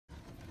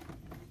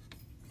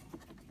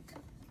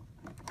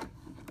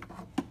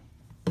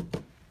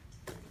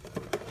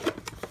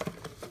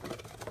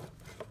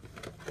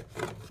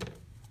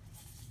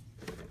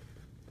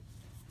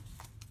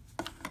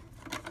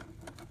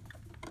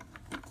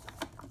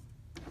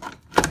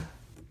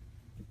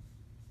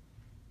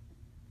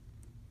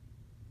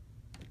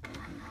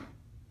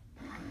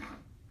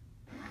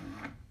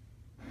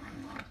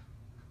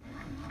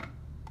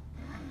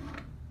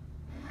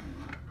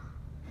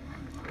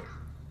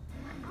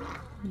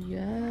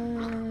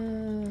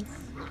Yes.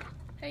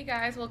 Hey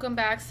guys, welcome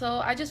back.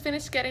 So I just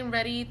finished getting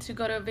ready to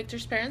go to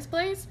Victor's parents'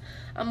 place.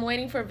 I'm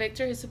waiting for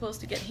Victor. He's supposed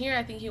to get here.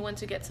 I think he went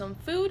to get some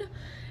food.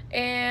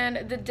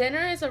 And the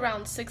dinner is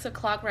around 6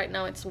 o'clock. Right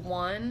now it's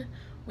 1.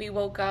 We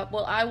woke up,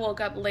 well, I woke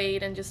up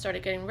late and just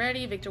started getting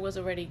ready. Victor was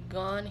already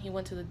gone. He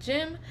went to the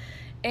gym.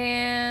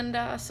 And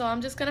so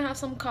I'm just gonna have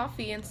some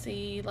coffee and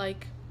see,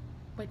 like,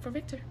 wait for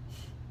Victor.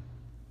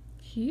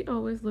 He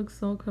always looks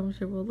so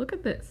comfortable. Look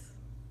at this.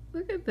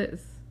 Look at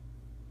this.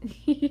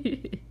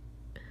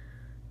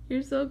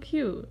 You're so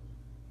cute.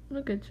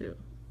 Look at you.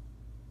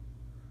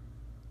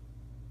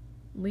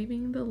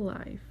 Living the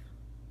life.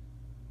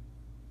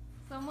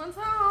 Someone's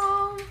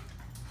home.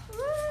 Woo!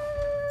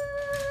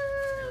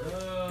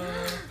 Hello.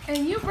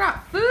 And you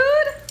brought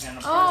food?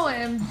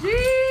 OMG.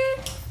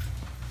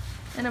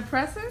 And a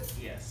present?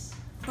 Yes.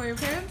 For your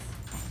parents?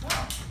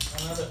 Wow.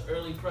 Another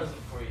early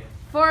present for you.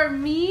 For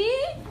me?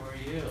 For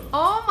you.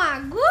 Oh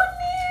my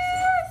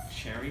goodness.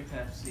 Cherry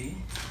Pepsi.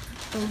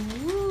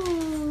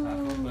 Ooh.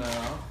 Taco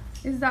Bell.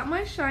 Is that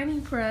my shiny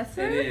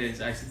present? It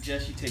is. I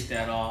suggest you take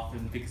that off,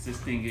 and because this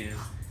thing is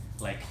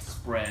like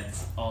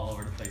spreads all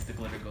over the place. The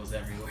glitter goes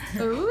everywhere.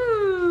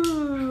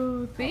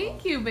 Ooh.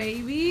 Thank you,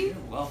 baby. You're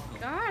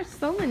welcome. Gosh,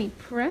 so many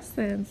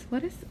presents.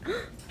 What is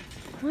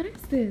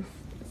this?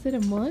 Is it a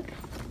mug?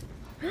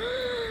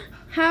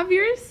 Have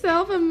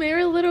yourself a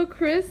merry little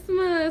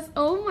Christmas.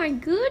 Oh my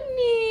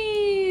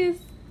goodness.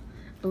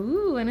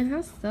 Ooh, and it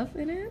has stuff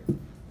in it.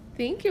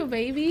 Thank you,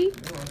 baby.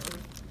 You're welcome.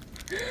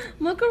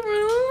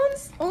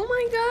 Macaroons. Oh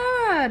my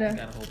god.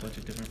 Got a whole bunch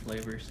of different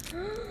flavors.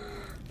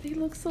 They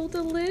look so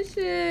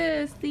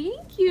delicious.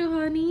 Thank you,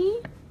 honey.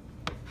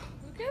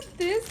 Look at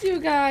this, you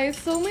guys.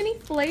 So many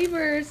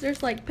flavors.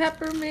 There's like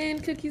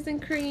peppermint, cookies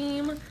and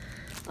cream.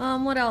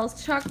 What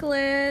else?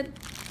 Chocolate.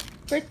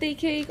 Birthday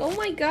cake. Oh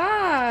my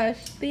gosh.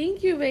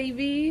 Thank you,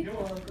 baby. You're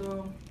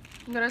welcome.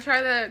 I'm gonna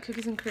try the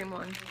cookies and cream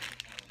one.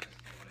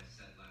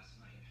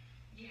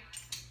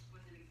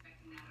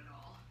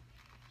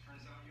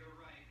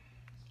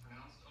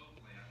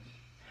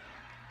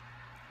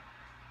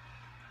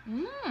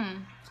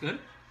 Mmm. It's good?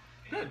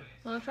 Good.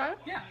 Wanna try it?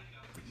 Yeah.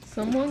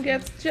 Someone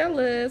gets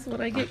jealous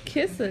when I get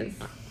kisses.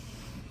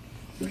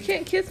 You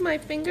can't kiss my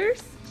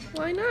fingers?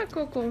 Why not,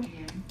 Coco?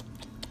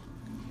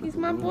 He's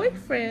my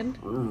boyfriend.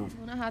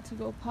 Luna had to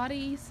go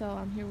potty, so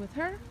I'm here with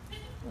her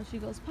while she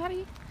goes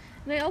potty.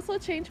 And I also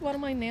changed one of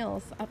my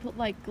nails. I put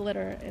like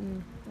glitter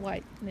and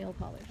white nail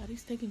polish.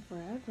 Daddy's taking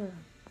forever.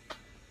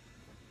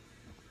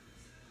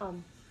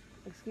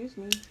 Excuse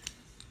me.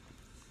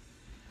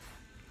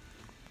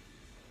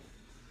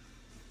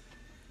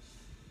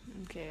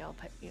 Okay, I'll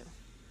pet you.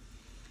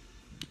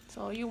 That's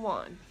all you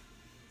want.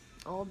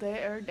 All day,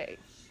 every day.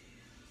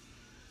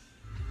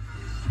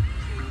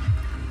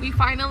 We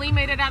finally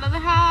made it out of the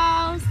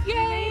house.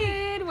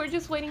 Yay! We're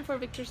just waiting for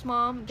Victor's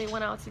mom. They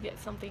went out to get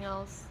something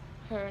else.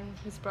 Her and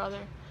his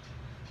brother.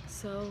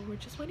 So we're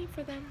just waiting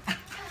for them.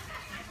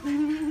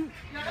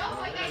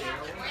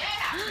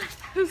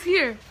 Who's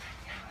here?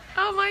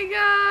 Oh my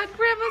god,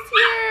 Grandma's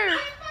here!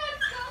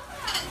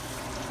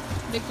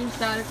 Victor's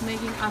dad is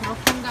making arroz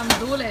con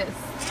gandules.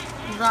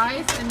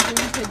 Rice and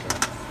green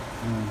pigeons.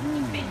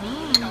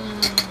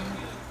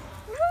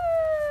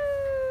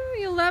 Woo!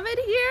 You love it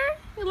here?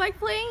 You like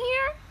playing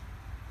here?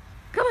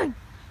 Come on,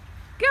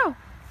 go.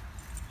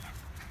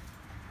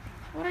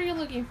 What are you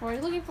looking for? Are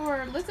you looking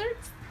for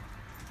lizards?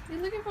 Are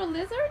you looking for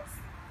lizards?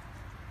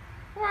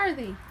 Where are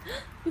they?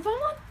 You found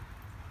one?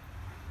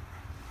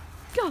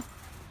 Go.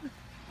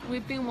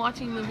 We've been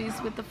watching movies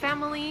with the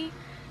family.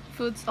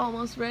 Food's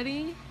almost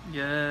ready.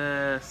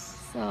 Yes.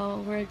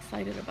 So we're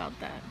excited about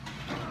that.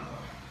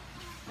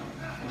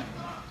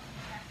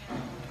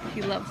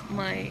 He loves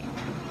my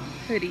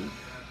hoodie.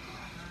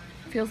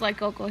 Feels like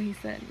Coco, he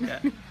said.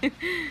 Yeah. It's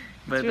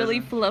really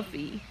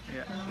fluffy.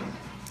 Yeah.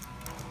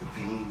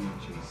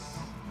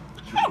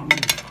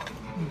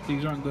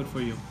 These aren't good for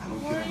you.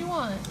 What do you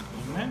want?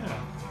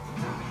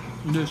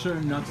 There's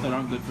certain nuts that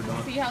aren't good for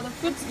dogs. See how the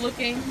food's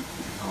looking.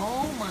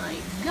 Oh my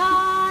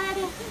god.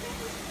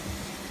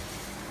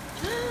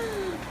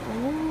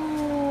 Oh,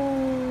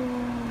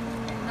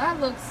 that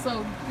looks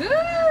so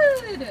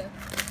good.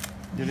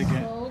 Do it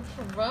again. So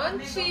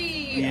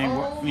crunchy. Ni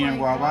Oh en my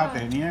guabate,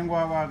 god. ni en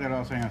guabate lo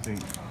hacen así.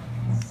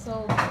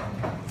 So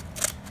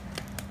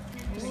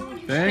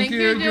Thank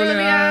you,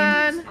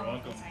 Julian. You're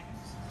welcome.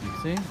 You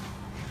see?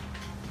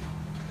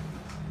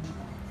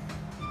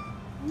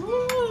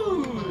 Oh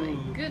my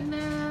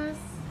goodness.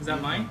 Is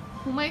that mine?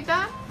 Who made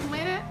that? Who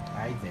made it?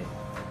 I did.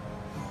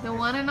 The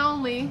one and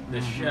only.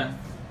 The chef.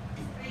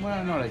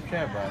 Well, not like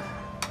that, but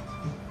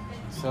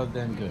so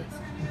damn good.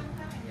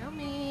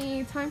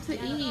 Yummy. Time to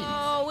eat.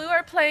 Oh, we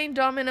were playing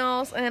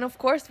dominoes and of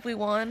course we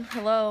won.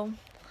 Hello.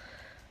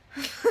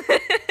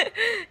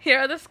 Here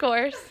are the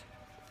scores.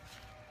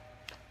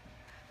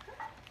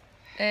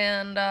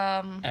 And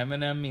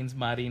M&M means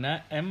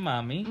Marina and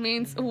Mommy.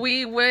 means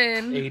we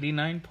win.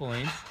 89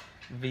 points.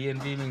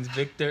 V&V means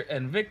Victor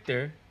and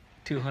Victor.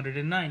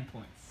 209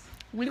 points.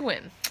 We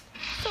win.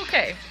 It's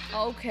okay.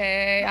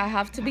 Okay, I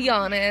have to be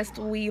honest,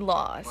 we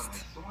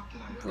lost.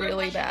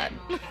 Really bad.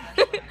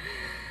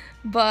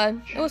 But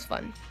it was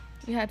fun.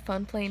 We had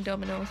fun playing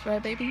dominoes,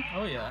 right, baby?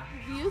 Oh yeah.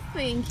 Do you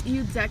think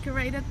you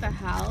decorated the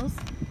house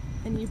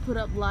and you put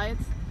up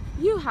lights?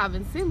 You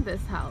haven't seen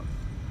this house.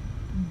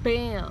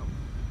 Bam,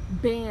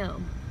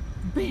 bam,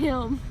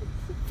 bam,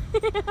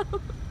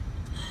 bam.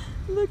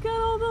 Look at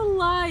all the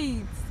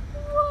lights.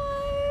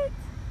 What?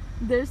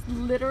 There's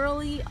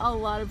literally a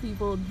lot of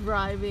people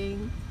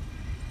driving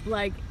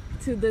like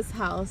to this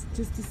house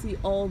just to see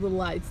all the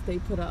lights they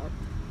put up.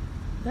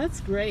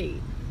 That's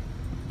great.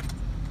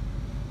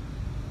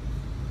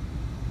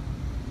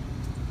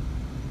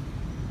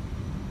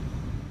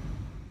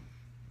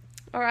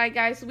 Alright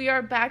guys, we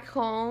are back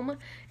home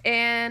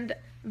and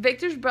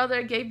Victor's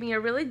brother gave me a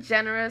really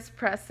generous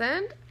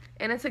present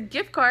and it's a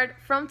gift card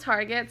from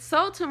Target.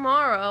 So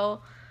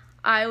tomorrow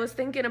I was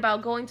thinking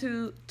about going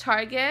to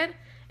Target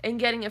and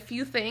getting a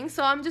few things.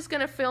 So I'm just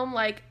gonna film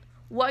like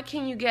what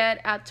can you get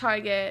at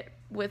Target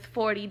with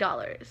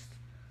 $40.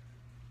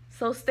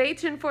 So stay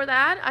tuned for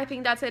that. I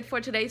think that's it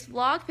for today's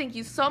vlog. Thank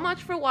you so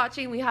much for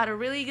watching. We had a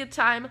really good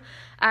time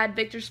at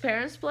Victor's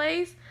parents'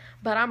 place,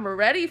 but I'm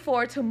ready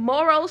for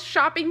tomorrow's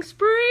shopping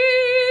spree.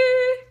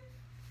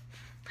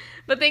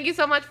 But thank you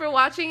so much for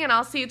watching and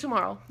I'll see you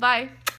tomorrow. Bye.